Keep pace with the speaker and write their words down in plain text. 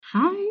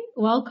Hi,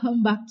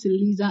 welcome back to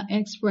Lisa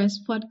Express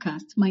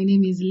podcast. My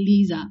name is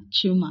Lisa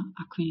Chuma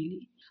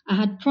Akwinli. I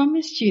had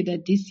promised you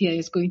that this year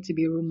is going to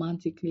be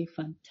romantically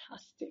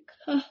fantastic.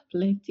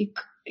 Plenty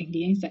in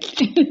the inside.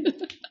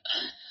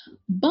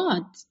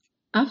 But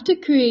after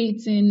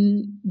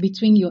creating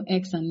Between Your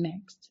Ex and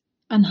Next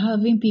and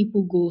having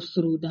people go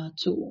through that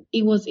too,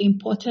 it was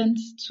important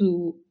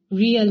to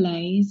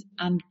realize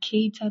and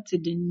cater to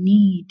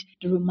the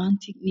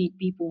romantic need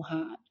people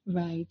had,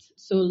 right?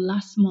 So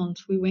last month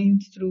we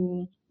went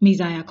through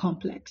Messiah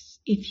Complex.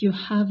 If you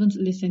haven't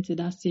listened to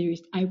that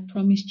series, I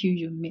promised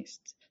you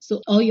missed.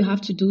 So all you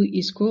have to do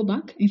is scroll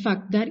back. In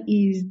fact, that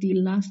is the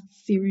last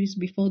series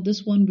before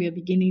this one we are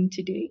beginning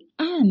today.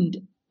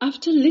 And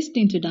after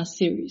listening to that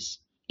series,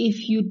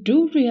 if you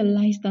do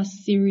realize that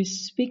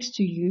series speaks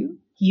to you,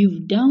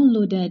 you've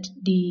downloaded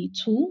the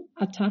tool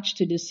attached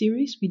to the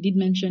series. We did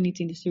mention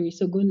it in the series,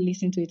 so go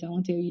listen to it. I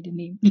won't tell you the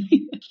name.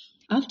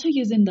 After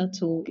using that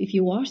tool, if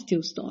you are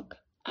still stuck,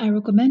 I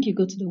recommend you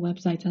go to the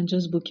website and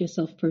just book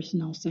yourself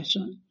personal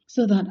session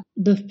so that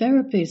the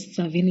therapists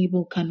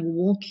available can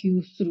walk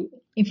you through.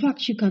 In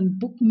fact, you can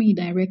book me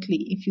directly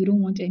if you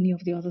don't want any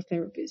of the other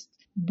therapists.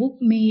 Book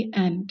me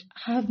and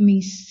have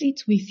me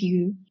sit with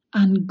you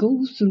and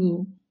go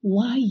through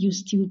why you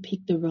still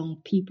pick the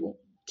wrong people.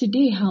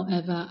 Today,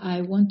 however,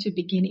 I want to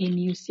begin a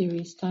new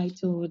series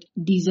titled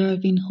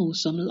Deserving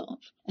Wholesome Love.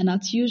 And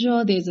as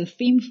usual, there's a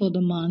theme for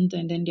the month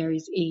and then there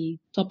is a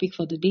topic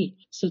for the day.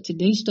 So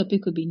today's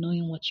topic will be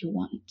knowing what you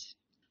want.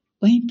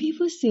 When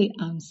people say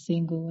I'm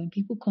single, when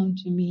people come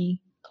to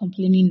me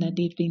complaining that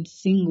they've been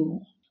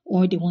single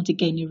or they want to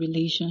get in a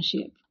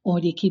relationship or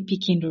they keep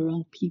picking the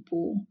wrong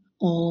people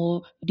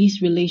or this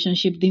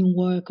relationship didn't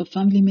work or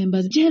family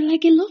members, they're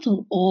like a lot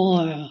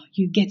of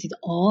you get it,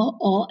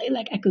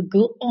 like I could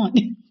go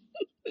on.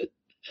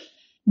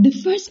 The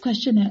first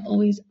question I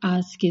always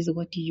ask is,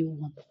 what do you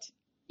want?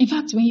 In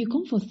fact, when you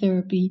come for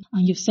therapy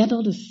and you've said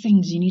all the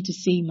things you need to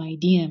say in my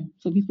DM,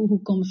 for people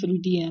who come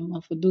through DM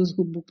or for those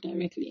who book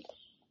directly,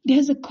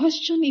 there's a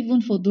question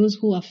even for those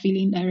who are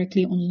feeling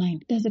directly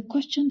online. There's a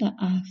question that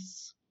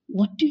asks,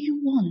 what do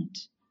you want?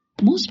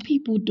 Most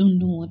people don't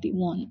know what they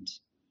want.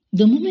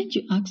 The moment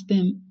you ask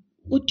them,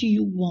 what do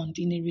you want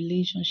in a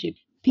relationship?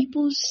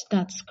 People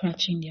start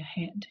scratching their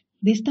head.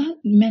 They start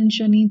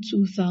mentioning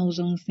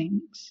 2,000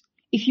 things.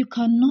 If you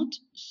cannot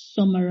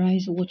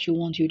summarize what you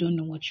want, you don't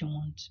know what you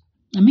want.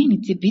 I mean,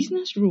 it's a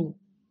business rule.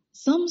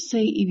 Some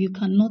say if you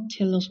cannot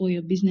tell us what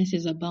your business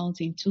is about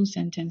in 2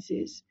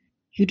 sentences,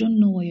 you don't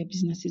know what your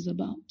business is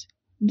about.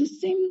 The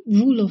same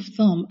rule of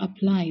thumb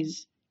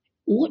applies.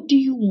 What do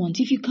you want?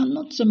 If you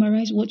cannot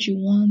summarize what you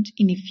want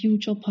in a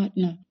future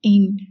partner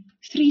in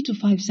 3 to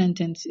 5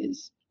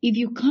 sentences, if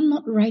you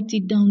cannot write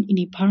it down in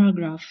a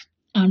paragraph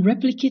and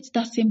replicate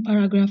that same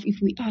paragraph if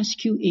we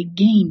ask you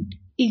again,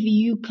 if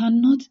you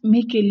cannot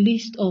make a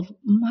list of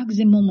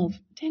maximum of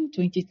 10,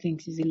 20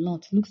 things is a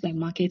lot. Looks like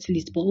market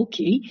list, but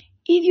okay.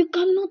 If you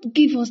cannot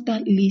give us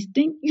that list,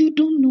 then you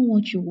don't know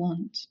what you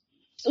want.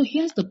 So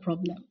here's the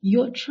problem.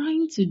 You're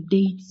trying to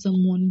date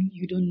someone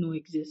you don't know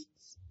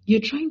exists.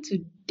 You're trying to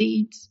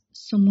date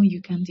someone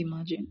you can't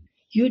imagine.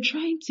 You're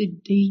trying to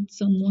date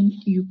someone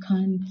you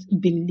can't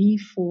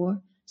believe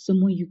for,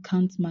 someone you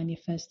can't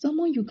manifest,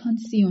 someone you can't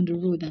see on the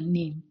road and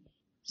name.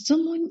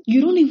 Someone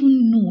you don't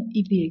even know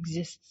if they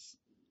exist.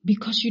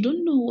 Because you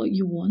don't know what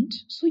you want,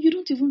 so you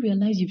don't even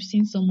realize you've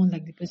seen someone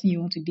like the person you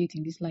want to date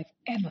in this life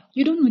ever.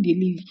 You don't know they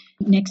live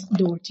next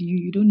door to you.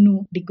 You don't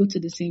know they go to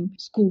the same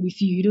school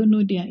with you. You don't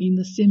know they are in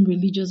the same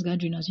religious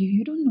gathering as you.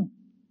 You don't know.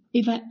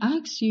 If I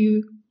ask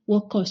you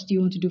what course do you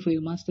want to do for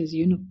your master's,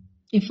 you know.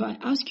 If I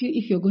ask you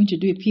if you're going to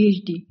do a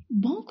PhD,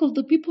 bulk of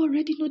the people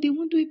already know they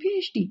want to do a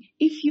PhD.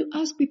 If you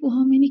ask people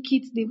how many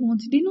kids they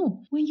want, they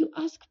know. When you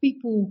ask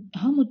people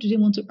how much do they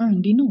want to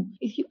earn, they know.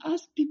 If you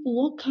ask people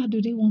what car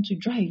do they want to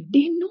drive,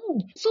 they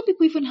know. Some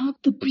people even have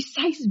the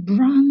precise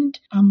brand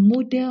and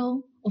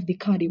model of the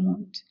car they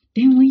want.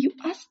 Then when you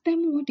ask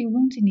them what they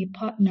want in a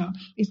partner,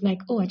 it's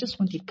like, I just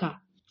want a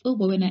car. Oh,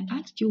 but when I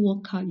asked you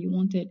what car you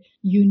wanted,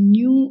 you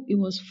knew it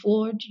was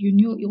Ford, you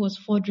knew it was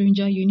Ford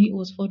Ranger, you knew it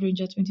was Ford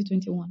Ranger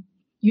 2021.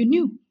 You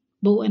knew.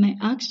 But when I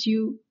asked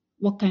you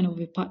what kind of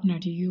a partner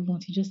do you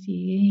want, you just say,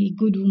 a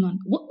good woman.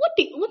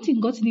 What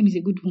in God's name is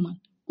a good woman?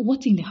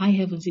 What in the high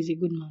heavens is a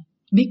good man?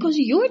 Because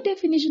your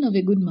definition of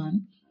a good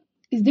man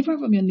is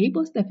different from your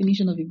neighbor's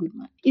definition of a good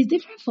man. It's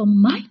different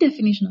from my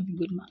definition of a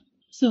good man.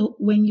 So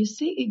when you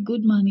say a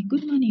good man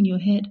in your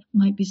head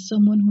might be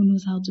someone who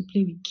knows how to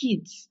play with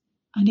kids.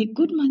 And a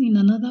good man in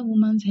another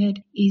woman's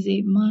head is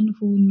a man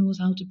who knows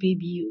how to pay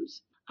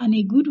bills. And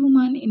a good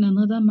woman in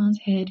another man's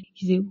head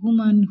is a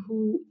woman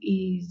who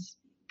is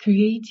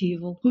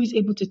creative or who is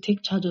able to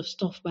take charge of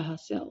stuff by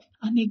herself.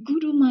 And a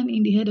good woman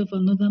in the head of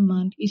another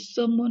man is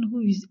someone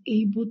who is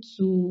able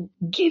to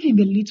give him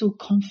a little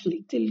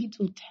conflict, a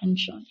little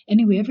tension.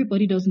 Anyway,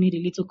 everybody does need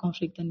a little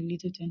conflict and a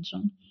little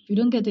tension. If you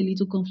don't get a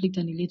little conflict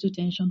and a little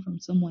tension from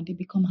someone, they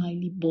become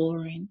highly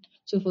boring.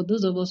 So for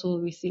those of us who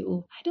always say,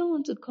 I don't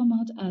want to come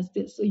out as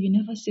this, so you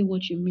never say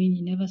what you mean,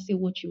 you never say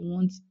what you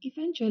want,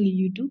 eventually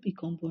you do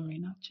become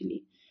boring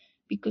actually.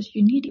 because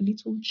you need a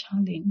little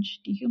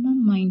challenge. The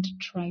human mind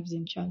thrives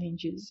in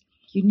challenges.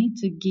 You need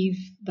to give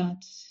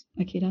that.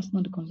 Okay, that's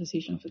not the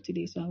conversation for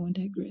today, so I won't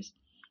digress.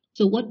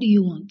 So what do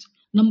you want?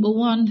 Number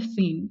one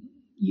thing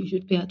you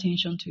should pay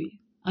attention to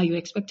are your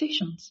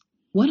expectations.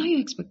 What are your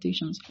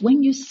expectations?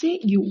 When you say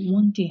you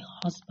want a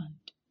husband,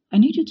 I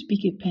need you to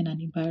pick a pen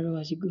and a biro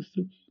as you go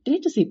through. Did I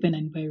just say pen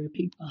and biro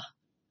paper?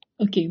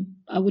 Okay,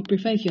 I would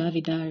prefer if you have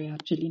a diary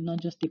actually,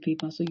 not just a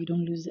paper, so you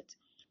don't lose it.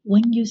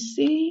 When you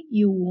say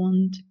you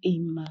want a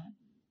man,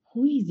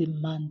 who is a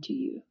man to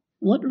you?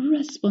 What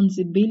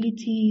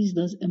responsibilities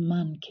does a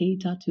man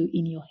cater to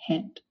in your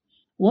head?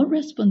 What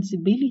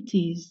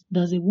responsibilities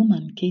does a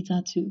woman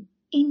cater to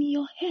in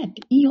your head,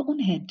 in your own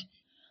head?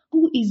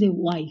 Who is a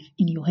wife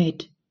in your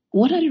head?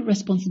 What are the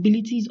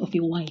responsibilities of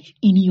a wife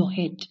in your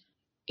head?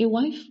 A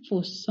wife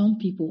for some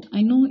people,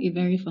 I know a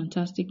very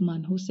fantastic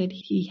man who said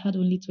he had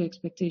only two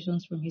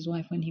expectations from his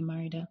wife when he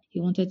married her.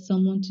 He wanted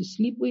someone to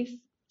sleep with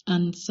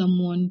and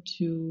someone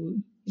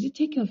to,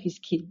 take care of his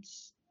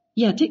kids?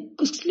 Yeah,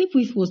 sleep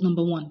with was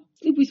number one.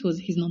 Sleep with was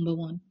his number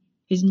one.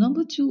 His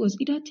number two was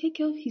either take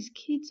care of his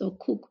kids or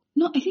cook.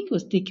 No, I think it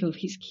was take care of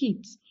his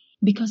kids.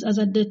 Because as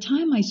at the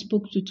time I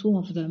spoke to two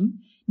of them,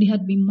 they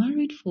had been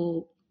married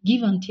for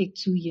give and take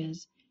 2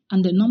 years.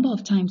 And the number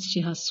of times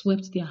she has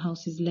swept their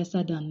house is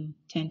lesser than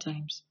 10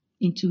 times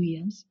in 2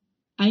 years.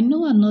 I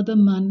know another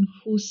man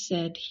who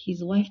said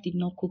his wife did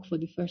not cook for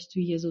the first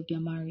 2 years of their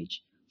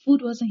marriage.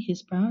 Food wasn't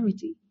his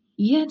priority.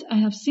 Yet I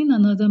have seen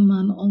another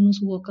man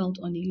almost walk out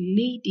on a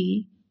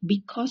lady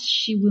because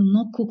she will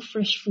not cook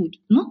fresh food.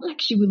 Not like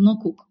she will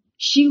not cook.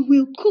 She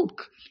will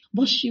cook,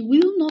 but she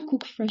will not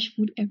cook fresh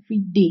food every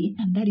day,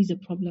 and that is a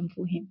problem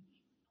for him.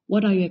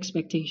 What are your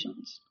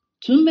expectations?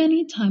 Too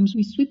many times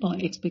we sweep our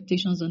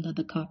expectations under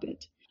the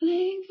carpet.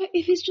 Like,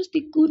 if he's just a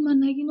good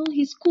man,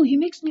 he's cool, he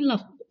makes me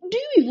laugh. Do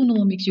you even know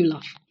what makes you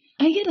laugh?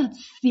 I hear that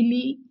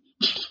silly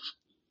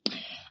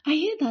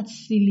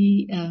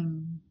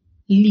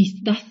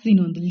list, that thing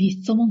on the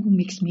list, someone who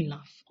makes me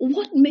laugh.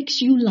 What makes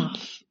you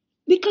laugh?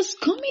 Because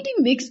comedy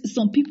makes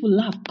some people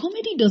laugh.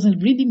 Comedy doesn't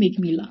really make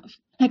me laugh.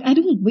 Like, I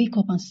don't wake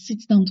up and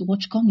sit down to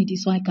watch comedy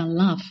so I can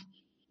laugh.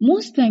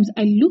 Most times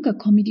I look at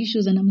comedy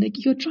shows and I'm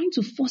like, you're trying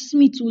to force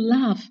me to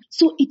laugh.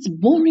 So it's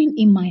boring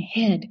in my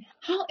head.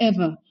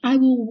 However, I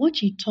will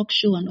watch a talk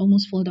show and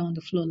almost fall down on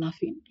the floor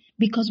laughing.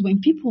 Because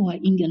when people are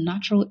in their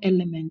natural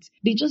element,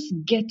 they just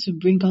get to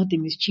bring out the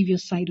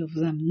mischievous side of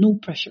them. No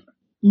pressure.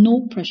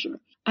 No pressure.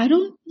 I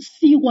don't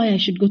see why I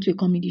should go to a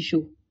comedy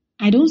show.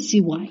 I don't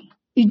see why.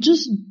 It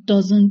just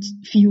doesn't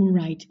feel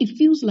right. It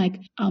feels like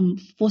I'm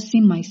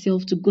forcing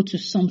myself to go to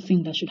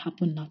something that should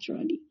happen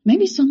naturally.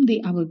 Maybe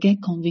someday I will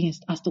get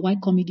convinced as to why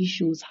comedy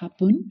shows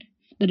happen,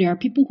 that there are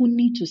people who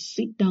need to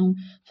sit down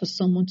for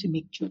someone to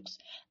make jokes.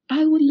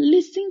 I will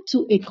listen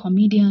to a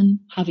comedian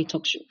have a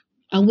talk show.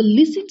 I will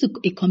listen to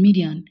a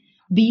comedian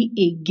be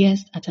a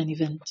guest at an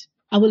event.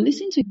 I will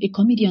listen to a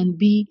comedian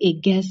be a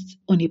guest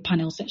on a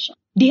panel session.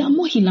 They are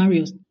more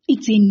hilarious.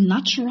 It's a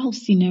natural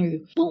scenario.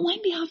 But when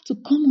they have to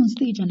come on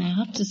stage and I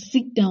have to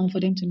sit down for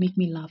them to make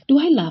me laugh, do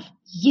I laugh?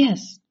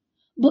 Yes.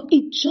 But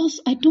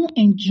I don't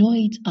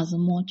enjoy it as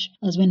much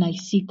as when I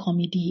see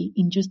comedy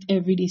in just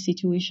everyday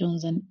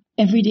situations and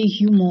everyday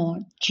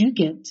humor. Do you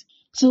get?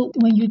 So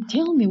when you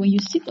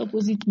sit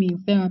opposite me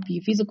in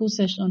therapy, physical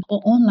session,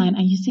 or online,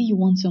 and you say you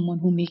want someone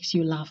who makes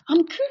you laugh,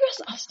 I'm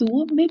curious as to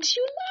what makes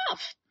you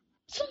laugh.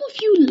 Some of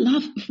you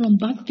laugh from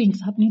bad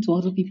things happening to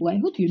other people. I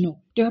hope you know.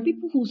 There are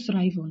people who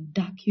thrive on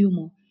dark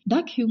humor.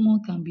 Dark humor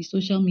can be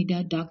social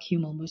media dark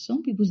humor, but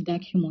some people's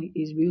dark humor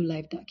is real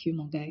life dark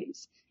humor,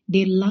 guys.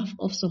 They laugh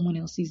off someone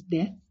else's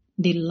death.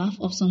 They laugh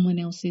off someone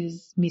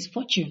else's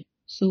misfortune.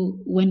 So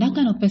when that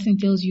kind of person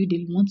tells you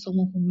they want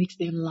someone who makes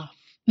them laugh,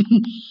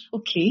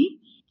 okay,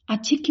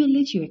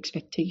 articulate your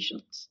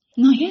expectations.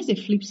 Now here's the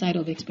flip side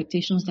of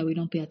expectations that we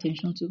don't pay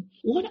attention to.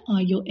 What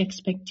are your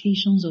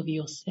expectations of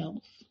yourself?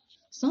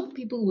 Some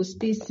people will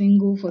stay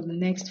single for the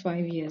next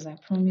 5 years, I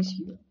promise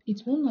you.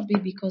 It will not be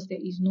because there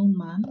is no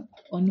man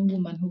or no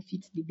woman who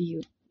fits the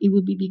bill. It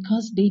will be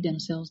because they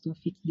themselves don't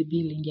fit the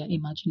bill in their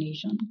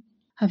imagination.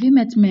 Have you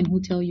met men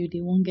who tell you they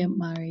won't get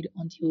married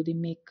until they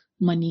make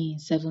money in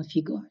 7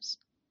 figures?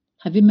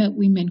 Have you met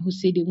women who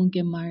say they won't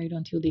get married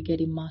until they get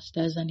a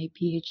master's and a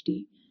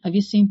PhD? Have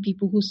you seen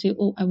people who say,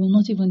 oh, I will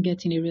not even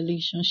get in a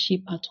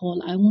relationship at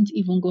all. I won't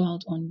even go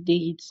out on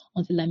dates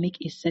until I make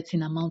a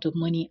certain amount of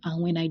money.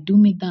 And when I do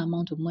make that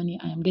amount of money,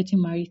 I am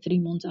getting married 3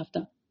 months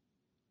after.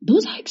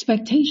 Those are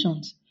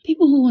expectations.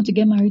 People who want to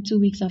get married 2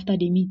 weeks after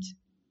they meet.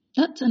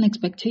 That's an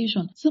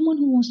expectation. Someone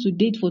who wants to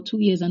date for 2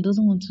 years and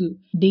doesn't want to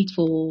date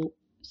for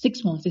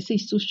 6 months, they say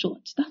it's too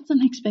short. That's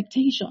an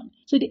expectation.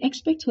 So they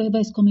expect whoever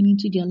is coming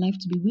into their life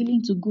to be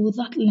willing to go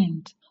that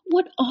length.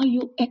 What are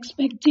your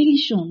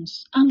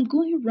expectations? I'm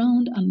going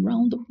round and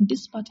round on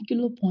this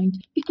particular point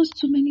because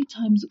too many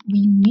times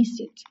we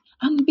miss it.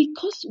 And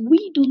because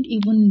we don't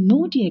even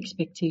know the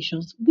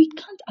expectations, we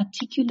can't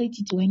articulate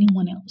it to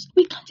anyone else.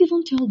 We can't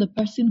even tell the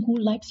person who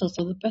likes us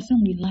or the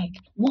person we like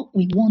what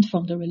we want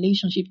from the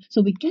relationship.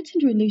 So we get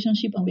in the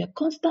relationship and we are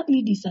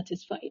constantly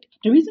dissatisfied.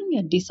 The reason we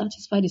are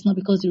dissatisfied is not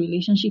because the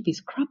relationship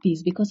is crappy,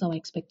 it's because our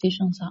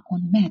expectations are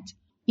unmet.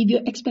 If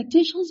your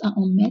expectations are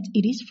unmet,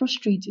 it is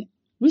frustrating.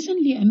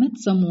 Recently, I met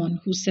someone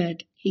who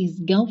said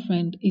his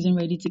girlfriend isn't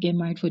ready to get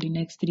married for the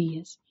next 3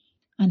 years.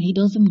 And he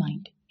doesn't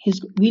mind.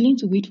 He's willing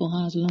to wait for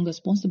her as long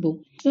as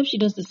possible. Except she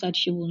does decide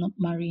she will not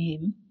marry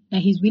him.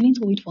 That he's willing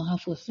to wait for her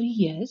for 3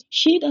 years.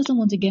 She doesn't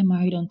want to get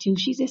married until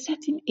she's a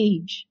certain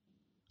age.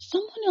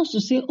 Someone else will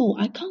say, oh,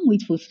 I can't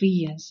wait for 3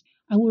 years.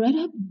 I would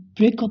rather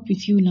break up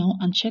with you now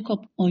and check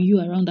up on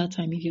you around that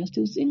time if you're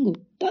still single.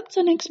 That's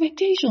an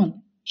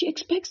expectation. She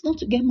expects not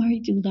to get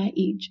married till that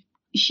age.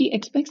 She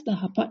expects that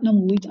her partner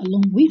will wait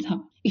along with her.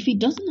 If he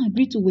doesn't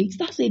agree to wait,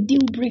 that's a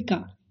deal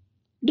breaker.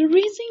 The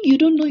reason you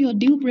don't know your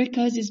deal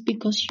breakers is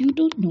because you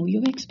don't know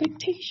your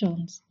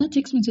expectations. That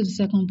takes me to the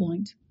second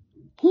point.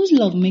 Whose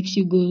love makes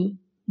you go,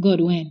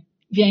 God when?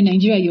 If you're in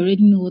Nigeria, you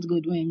already know what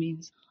God when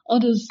means. All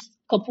those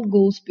couple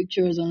goals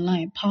pictures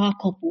online, power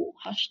couple,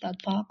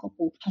 hashtag power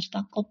couple,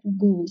 hashtag couple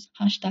goals,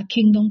 hashtag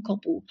kingdom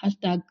couple,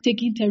 hashtag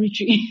taking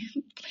territory.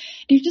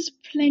 There's just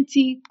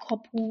plenty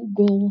couple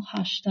goal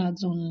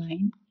hashtags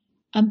online.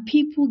 And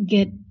people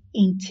get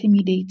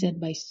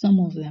intimidated by some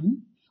of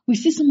them. We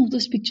see some of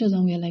those pictures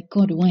and we're like,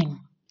 God,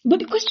 when? But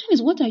the question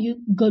is, what are you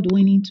God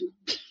when into?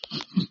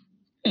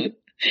 Did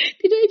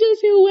I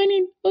just say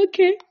winning?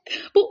 Okay.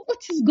 But what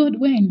is God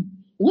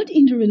when? What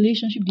in the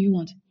relationship do you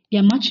want?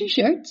 Your matching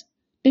shirts?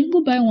 Then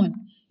go buy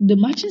one. The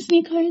matching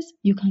sneakers?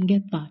 You can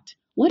get that.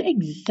 What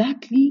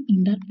exactly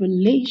in that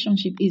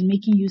relationship is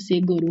making you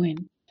say God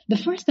when? The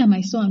first time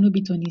I saw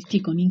Anobi Tony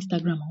stick on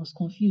Instagram, I was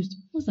confused.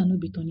 What's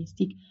Anobi Tony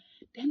stick?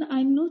 Then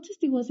I noticed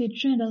it was a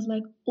trend. I was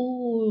like,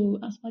 oh,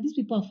 as far these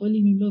people are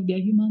falling in love, they are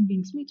human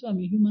beings. Me too, I'm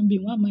a human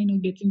being. Why am I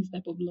not getting this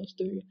type of love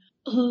story?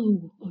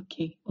 Oh,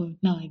 okay. Oh,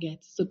 now I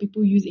get. So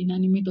people use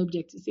inanimate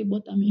objects to say,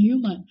 but I'm a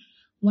human.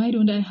 Why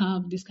don't I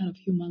have this kind of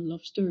human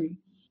love story?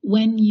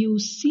 When you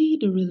see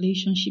the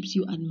relationships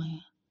you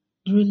admire,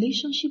 the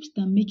relationships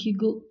that make you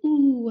go,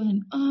 ooh,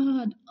 and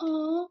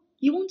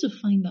you want to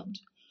find out,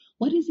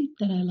 what is it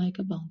that I like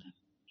about them?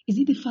 Is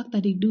it the fact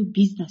that they do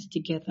business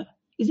together?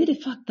 Is it the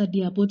fact that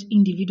they are both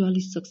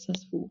individually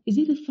successful? Is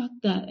it the fact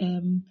that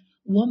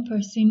one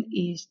person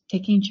is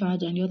taking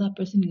charge and the other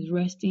person is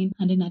resting,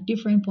 and then at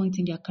different points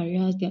in their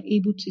careers, they are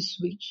able to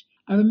switch?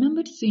 I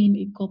remembered seeing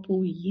a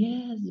couple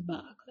years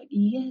back, like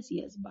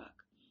years back.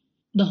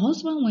 The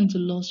husband went to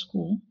law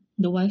school,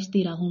 the wife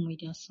stayed at home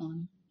with their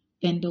son.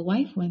 Then the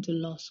wife went to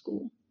law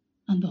school,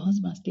 and the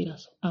husband stayed at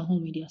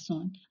home with their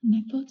son. And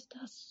I thought,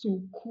 that's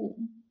so cool.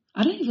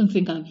 I don't even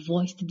think I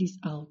voiced this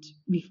out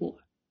before.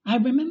 I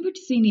remembered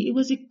seeing it. It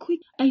was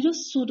I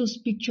just saw those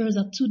pictures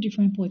at two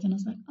different points, and I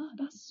was like,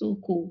 that's so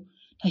cool.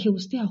 That he will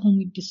stay at home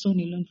with the son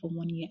alone for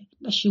 1 year.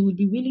 That she would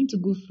be willing to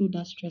go through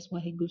that stress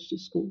while he goes to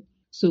school.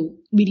 So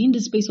within the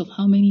space of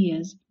how many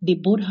years, they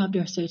both have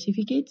their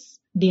certificates,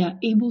 they are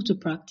able to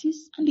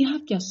practice, and they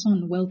have their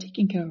son well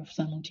taken care of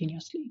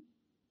simultaneously.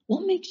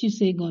 What makes you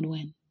say God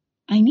when?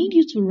 I need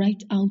you to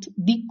write out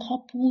the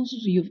couples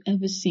you've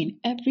ever seen,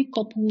 every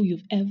couple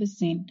you've ever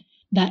seen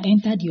that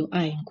entered your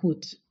eye in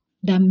quotes,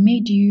 that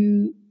made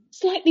you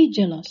slightly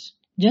jealous.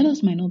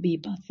 Jealous might not be a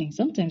bad thing.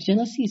 Sometimes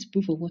jealousy is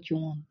proof of what you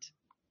want.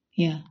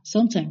 Yeah,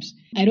 sometimes.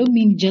 I don't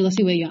mean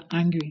jealousy where you're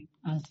angry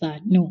and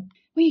sad. No.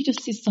 When you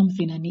just see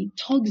something and it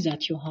tugs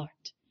at your heart.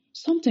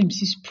 Sometimes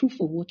it's proof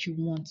of what you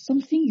want,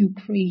 something you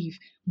crave,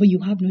 but you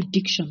have no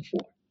diction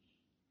for.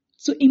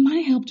 So it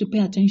might help to pay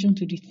attention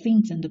to the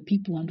things and the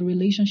people and the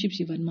relationships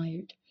you've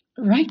admired.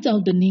 Write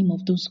out the name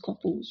of those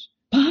couples.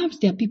 Perhaps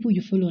there are people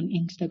you follow on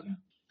Instagram.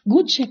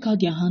 Go check out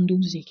their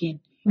handles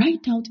again.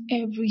 Write out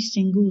every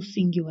single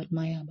thing you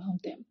admire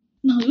about them.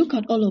 Now look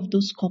at all of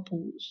those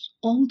couples,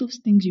 all those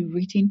things you've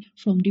written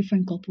from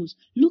different couples.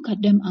 Look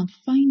at them and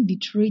find the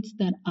traits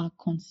that are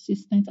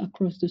consistent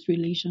across those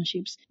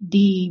relationships,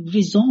 the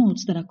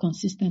results that are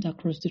consistent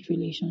across those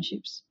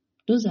relationships.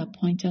 Those are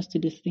pointers to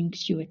the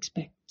things you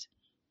expect.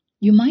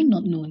 You might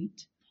not know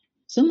it.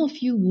 Some of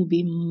you will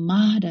be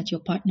mad at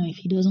your partner if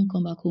he doesn't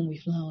come back home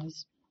with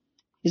flowers.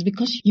 It's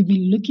because you've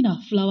been looking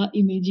at flower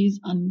images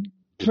and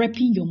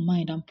prepping your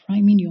mind and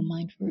priming your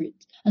mind for it.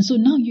 And so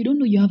now you don't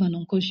know you have an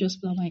unconscious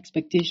flower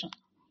expectation.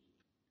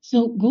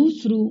 So go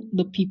through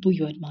the people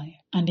you admire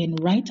and then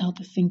write out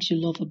the things you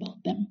love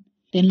about them.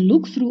 Then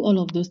look through all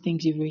of those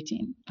things you've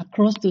written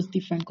across those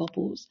different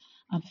couples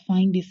and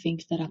find the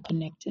things that are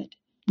connected.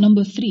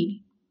 Number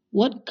 3,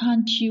 what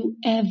can't you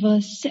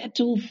ever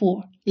settle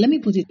for? Let me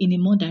put it in a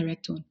more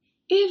direct tone.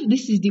 If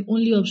this is the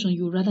only option,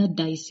 you'd rather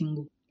die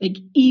single. Like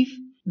if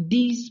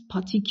these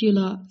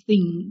particular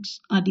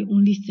things are the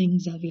only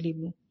things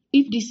available.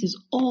 If this is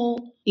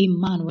all a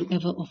man will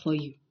ever offer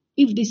you.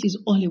 If this is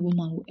all a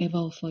woman will ever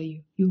offer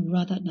you, you'd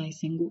rather die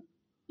single.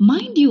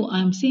 Mind you,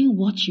 I'm saying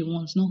what you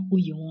want, not who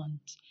you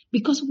want.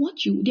 Because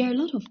there are a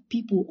lot of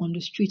people on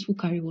the street who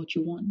carry what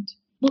you want.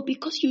 But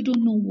because you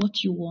don't know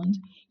what you want,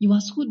 you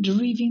are so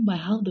driven by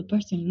how the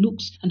person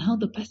looks and how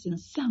the person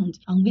sounds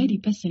and where the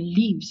person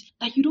lives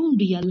that you don't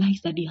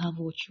realize that they have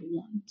what you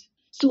want.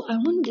 So I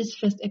want this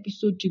first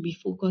episode to be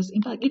focused.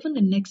 In fact, even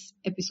the next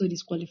episode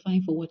is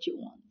qualifying for what you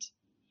want.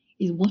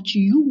 Is what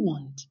you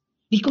want.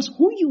 Because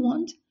who you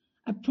want,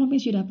 I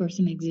promise you that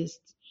person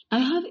exists. I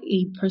have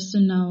a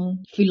personal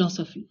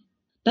philosophy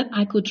that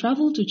I could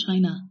travel to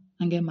China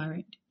and get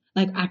married.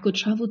 Like I could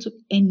travel to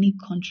any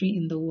country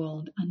in the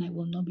world and I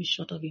will not be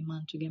short of a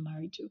man to get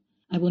married to.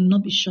 I will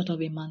not be short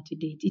of a man to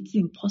date. It's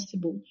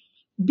impossible.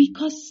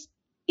 Because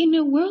in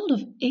a world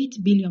of 8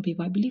 billion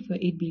people, I believe we're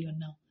 8 billion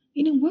now.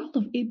 In a world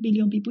of 8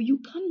 billion people, you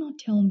cannot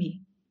tell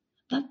me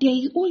that there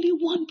is only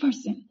one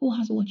person who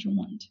has what you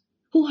want,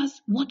 who has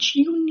what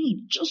you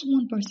need, just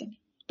one person.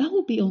 That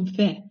would be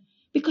unfair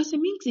because it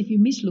means if you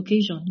miss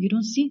location, you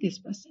don't see this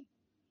person.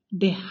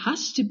 There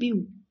has to be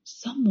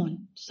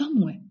someone,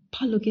 somewhere,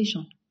 per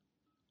location.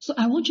 So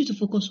I want you to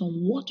focus on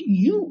what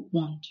you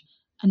want.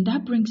 And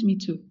that brings me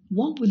to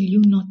what will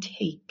you not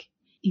take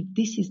if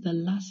this is the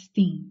last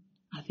thing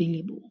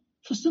available?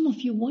 For some of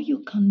you, what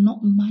you cannot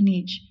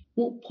manage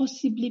will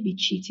possibly be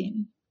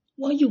cheating.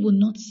 What you will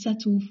not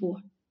settle for,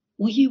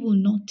 what you will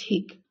not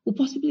take, will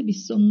possibly be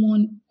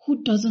someone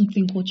who doesn't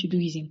think what you do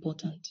is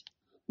important.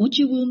 What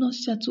you will not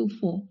settle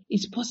for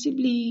is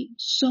possibly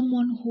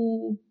someone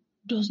who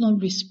does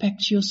not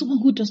respect you, or someone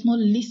who does not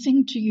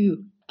listen to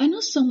you. I know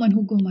someone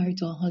who got married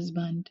to her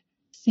husband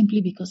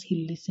simply because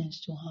he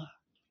listens to her.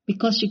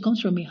 Because she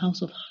comes from a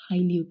house of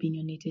highly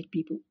opinionated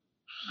people.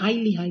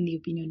 Highly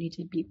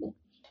opinionated people.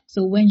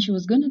 So when she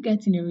was going to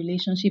get in a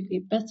relationship, a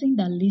person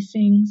that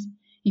listens,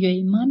 you're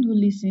a man who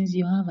listens,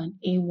 you have an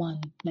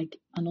A1, like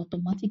an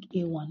automatic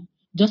A1,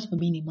 just for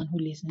being a man who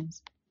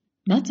listens.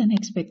 That's an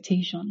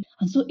expectation.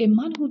 And so a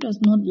man who does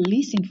not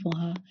listen for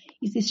her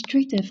is a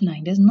straight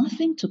F9. There's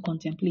nothing to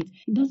contemplate.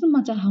 It doesn't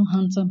matter how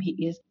handsome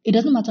he is. It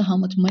doesn't matter how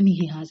much money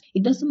he has.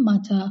 It doesn't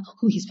matter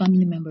who his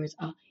family members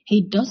are.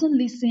 He doesn't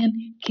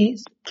listen,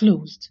 case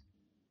closed.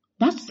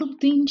 That's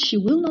something she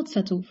will not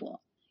settle for.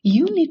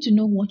 You need to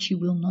know what you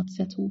will not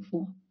settle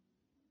for.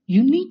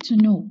 You need to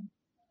know.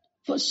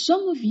 For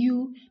some of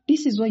you,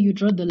 this is where you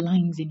draw the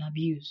lines in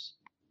abuse.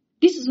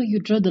 This is where you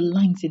draw the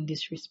lines in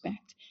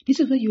disrespect. This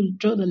is where you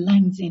draw the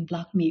lines in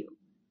blackmail.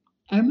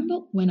 I remember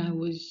when I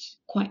was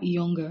quite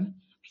younger,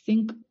 I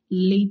think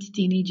late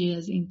teenage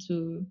years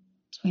into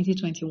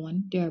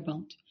 2021,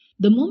 thereabout.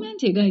 The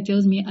moment a guy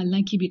tells me, I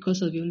like you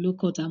because of your low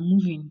cut, I'm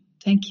moving.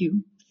 Thank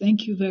you.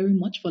 Thank you very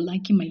much for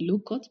liking my low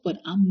cut, but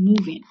I'm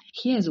moving.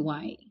 Here's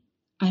why.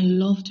 I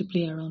love to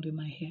play around with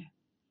my hair.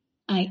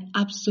 I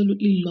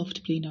absolutely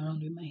loved playing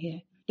around with my hair.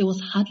 There was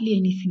hardly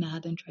anything I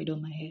hadn't tried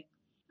on my hair.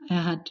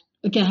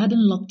 I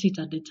hadn't locked it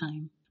at the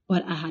time,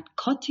 but I had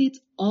cut it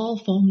all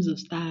forms of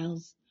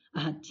styles.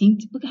 I had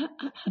tinted.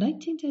 Had I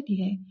tinted the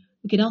hair?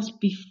 Okay, that was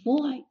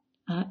before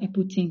I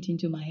put tint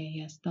into my hair.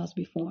 Yes, that was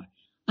before.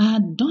 I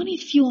had done a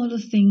few other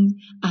things.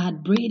 I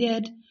had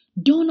braided,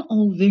 done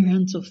all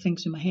variants of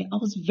things with my hair. I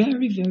was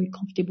very, very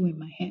comfortable in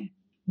my hair.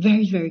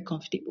 Very, very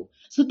comfortable.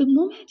 So the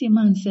moment a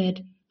man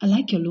said, I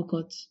like your low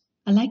cut,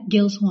 I like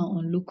girls who are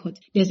on low cut,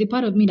 there's a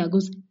part of me that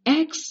goes,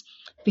 X,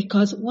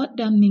 because what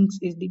that means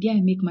is the day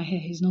I make my hair,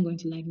 he's not going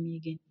to like me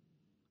again.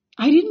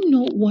 I didn't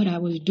know what I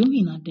was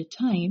doing at the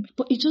time,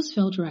 but it just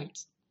felt right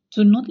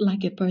to not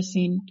like a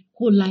person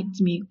who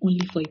liked me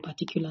only for a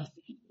particular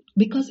thing.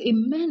 Because it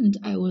meant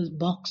I was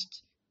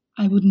boxed.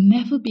 I would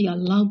never be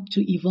allowed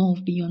to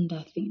evolve beyond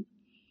that thing.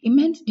 It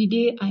meant the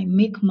day I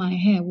make my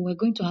hair, we were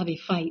going to have a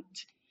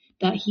fight,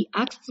 that he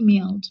asked me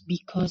out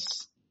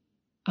because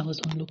I was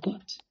on low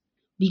cut.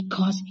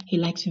 Because he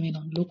likes women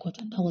on low cut,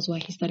 and that was why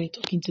he started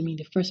talking to me in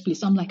the first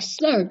place. I'm like,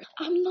 sir,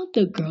 I'm not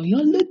the girl you're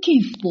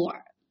looking for.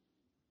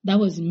 That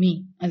was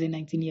me as a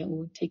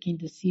 19-year-old taking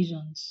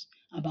decisions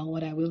about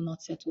what I will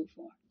not settle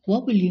for.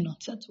 What will you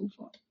not settle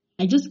for?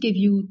 I just gave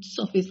you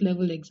surface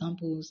level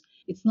examples.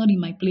 It's not in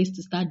my place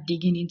to start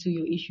digging into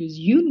your issues.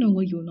 You know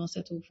what you will not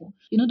settle for.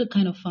 You know the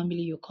kind of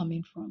family you're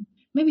coming from.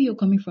 Maybe you're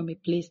coming from a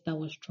place that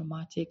was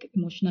traumatic,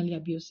 emotionally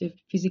abusive,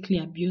 physically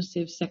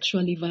abusive,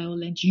 sexually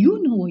violent. You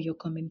know where you're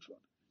coming from.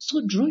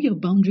 So draw your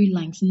boundary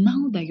lines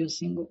now that you're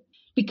single.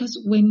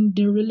 Because when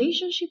the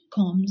relationship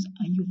comes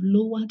and you've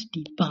lowered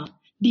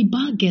the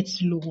bar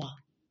gets lower.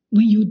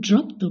 When you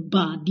drop the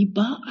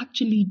bar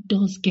actually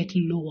does get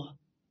lower.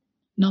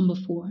 Number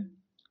 4,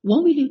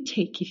 what will you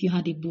take if you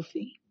had a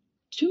buffet?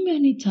 Too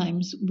many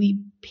times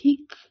we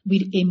pick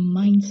with a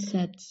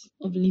mindset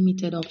of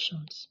limited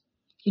options.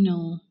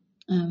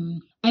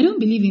 I don't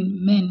believe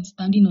in men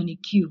standing on a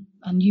queue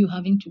and you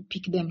having to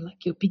pick them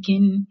like you're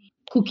picking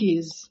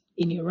cookies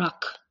in a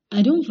rack.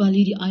 I don't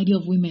value the idea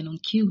of women on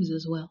queues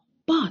as well.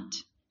 But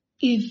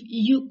if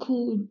you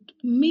could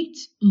meet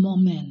more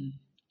men,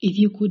 if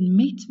you could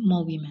meet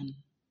more women,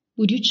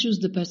 would you choose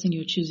the person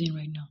you're choosing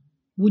right now?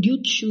 Would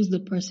you choose the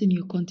person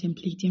you're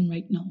contemplating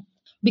right now?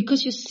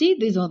 Because you see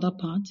this other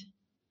part,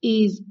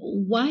 is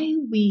why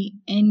we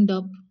end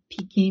up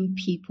picking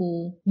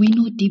people we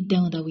know deep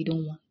down that we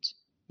don't want.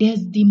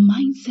 There's the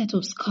mindset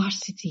of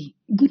scarcity.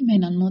 Good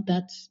men are not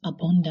that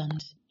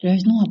abundant. There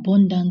is no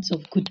abundance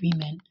of good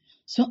women.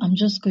 So I'm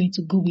just going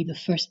to go with the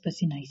first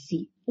person I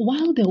see.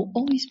 While there will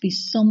always be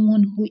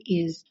someone who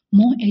is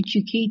more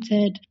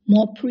educated,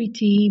 more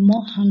pretty,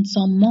 more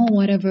handsome, more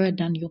whatever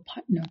than your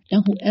partner,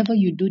 than whoever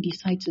you do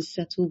decide to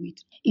settle with,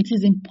 it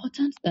is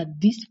important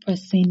that this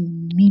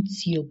person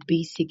meets your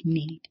basic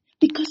need.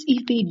 Because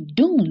if they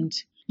don't,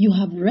 you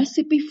have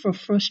recipe for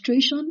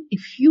frustration a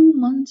few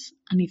months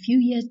and a few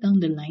years down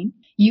the line.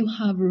 You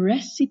have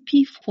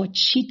recipe for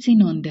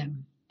cheating on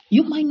them.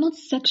 You might not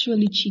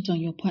sexually cheat on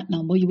your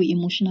partner, but you will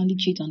emotionally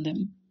cheat on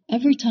them.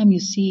 Every time you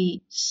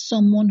see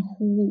someone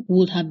who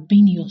would have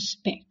been your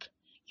spec,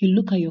 you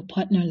look at your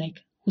partner like,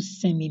 who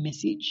sent me a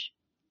message?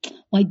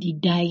 Why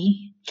did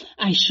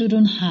I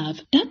shouldn't have.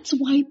 That's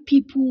why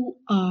people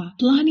are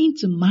planning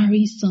to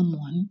marry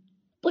someone,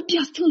 but they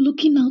are still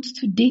looking out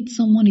to date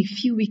someone a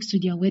few weeks to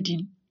their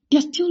wedding. They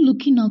are still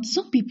looking out.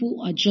 Some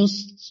people are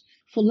just,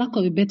 for lack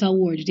of a better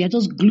word, they are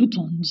just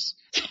gluttons.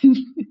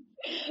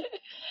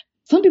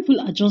 Some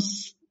people are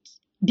just,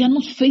 they are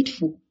not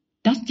faithful.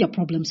 That's their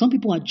problem. Some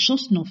people are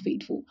just not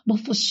faithful.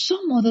 But for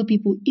some other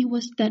people, it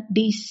was that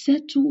they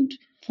settled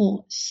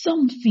for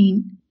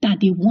something that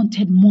they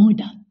wanted more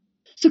than.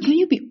 So can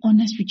you be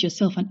honest with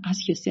yourself and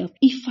ask yourself,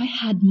 if I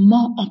had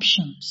more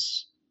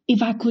options,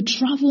 if I could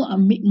travel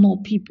and meet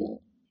more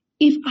people,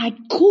 if I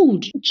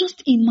could,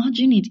 just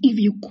imagine it, if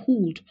you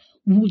could,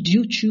 would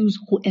you choose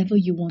whoever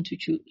you want to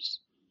choose?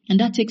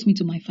 And that takes me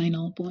to my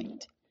final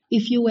point.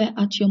 If you were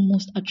at your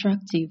most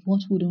attractive, what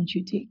wouldn't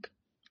you take?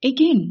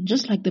 Again,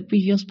 just like the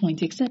previous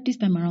point, except this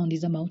time around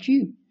is about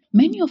you.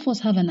 Many of us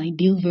have an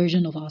ideal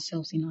version of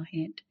ourselves in our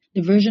head.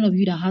 The version of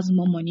you that has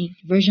more money,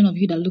 the version of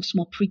you that looks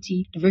more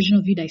pretty, the version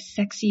of you that is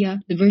sexier,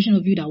 the version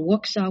of you that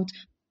works out.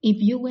 If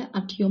you were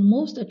at your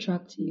most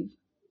attractive,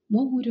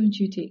 what wouldn't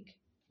you take?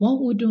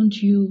 What wouldn't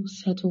you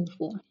settle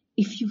for?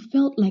 If you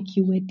felt like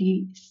you were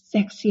the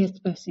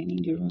sexiest person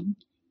in the room,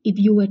 if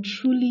you were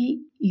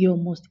truly your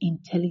most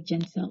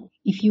intelligent self,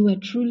 if you were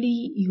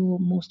truly your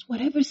most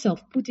whatever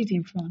self, put it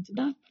in front,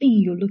 that thing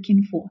you're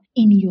looking for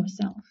in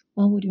yourself,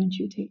 what wouldn't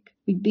you take?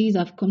 With this,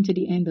 I've come to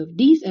the end of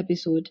this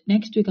episode.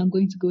 Next week, I'm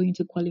going to go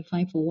into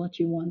qualifying for what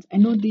you want. I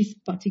know this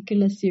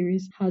particular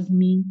series has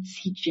me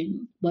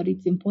teaching, but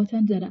it's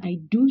important that I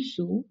do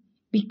so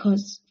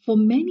because for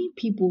many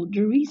people,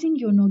 the reason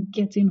you're not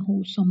getting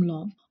wholesome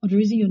love or the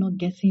reason you're not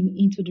getting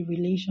into the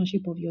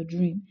relationship of your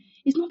dream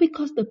is not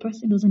because the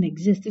person doesn't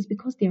exist. It's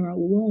because there are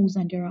walls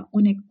and there are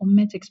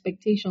unmet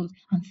expectations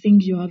and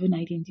things you haven't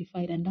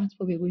identified. And that's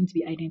what we're going to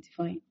be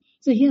identifying.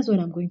 So here's what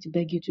I'm going to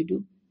beg you to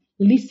do.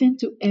 Listen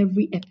to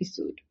every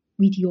episode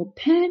with your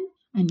pen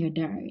and your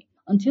diary.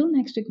 Until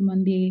next week,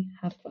 Monday,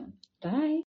 have fun. Bye.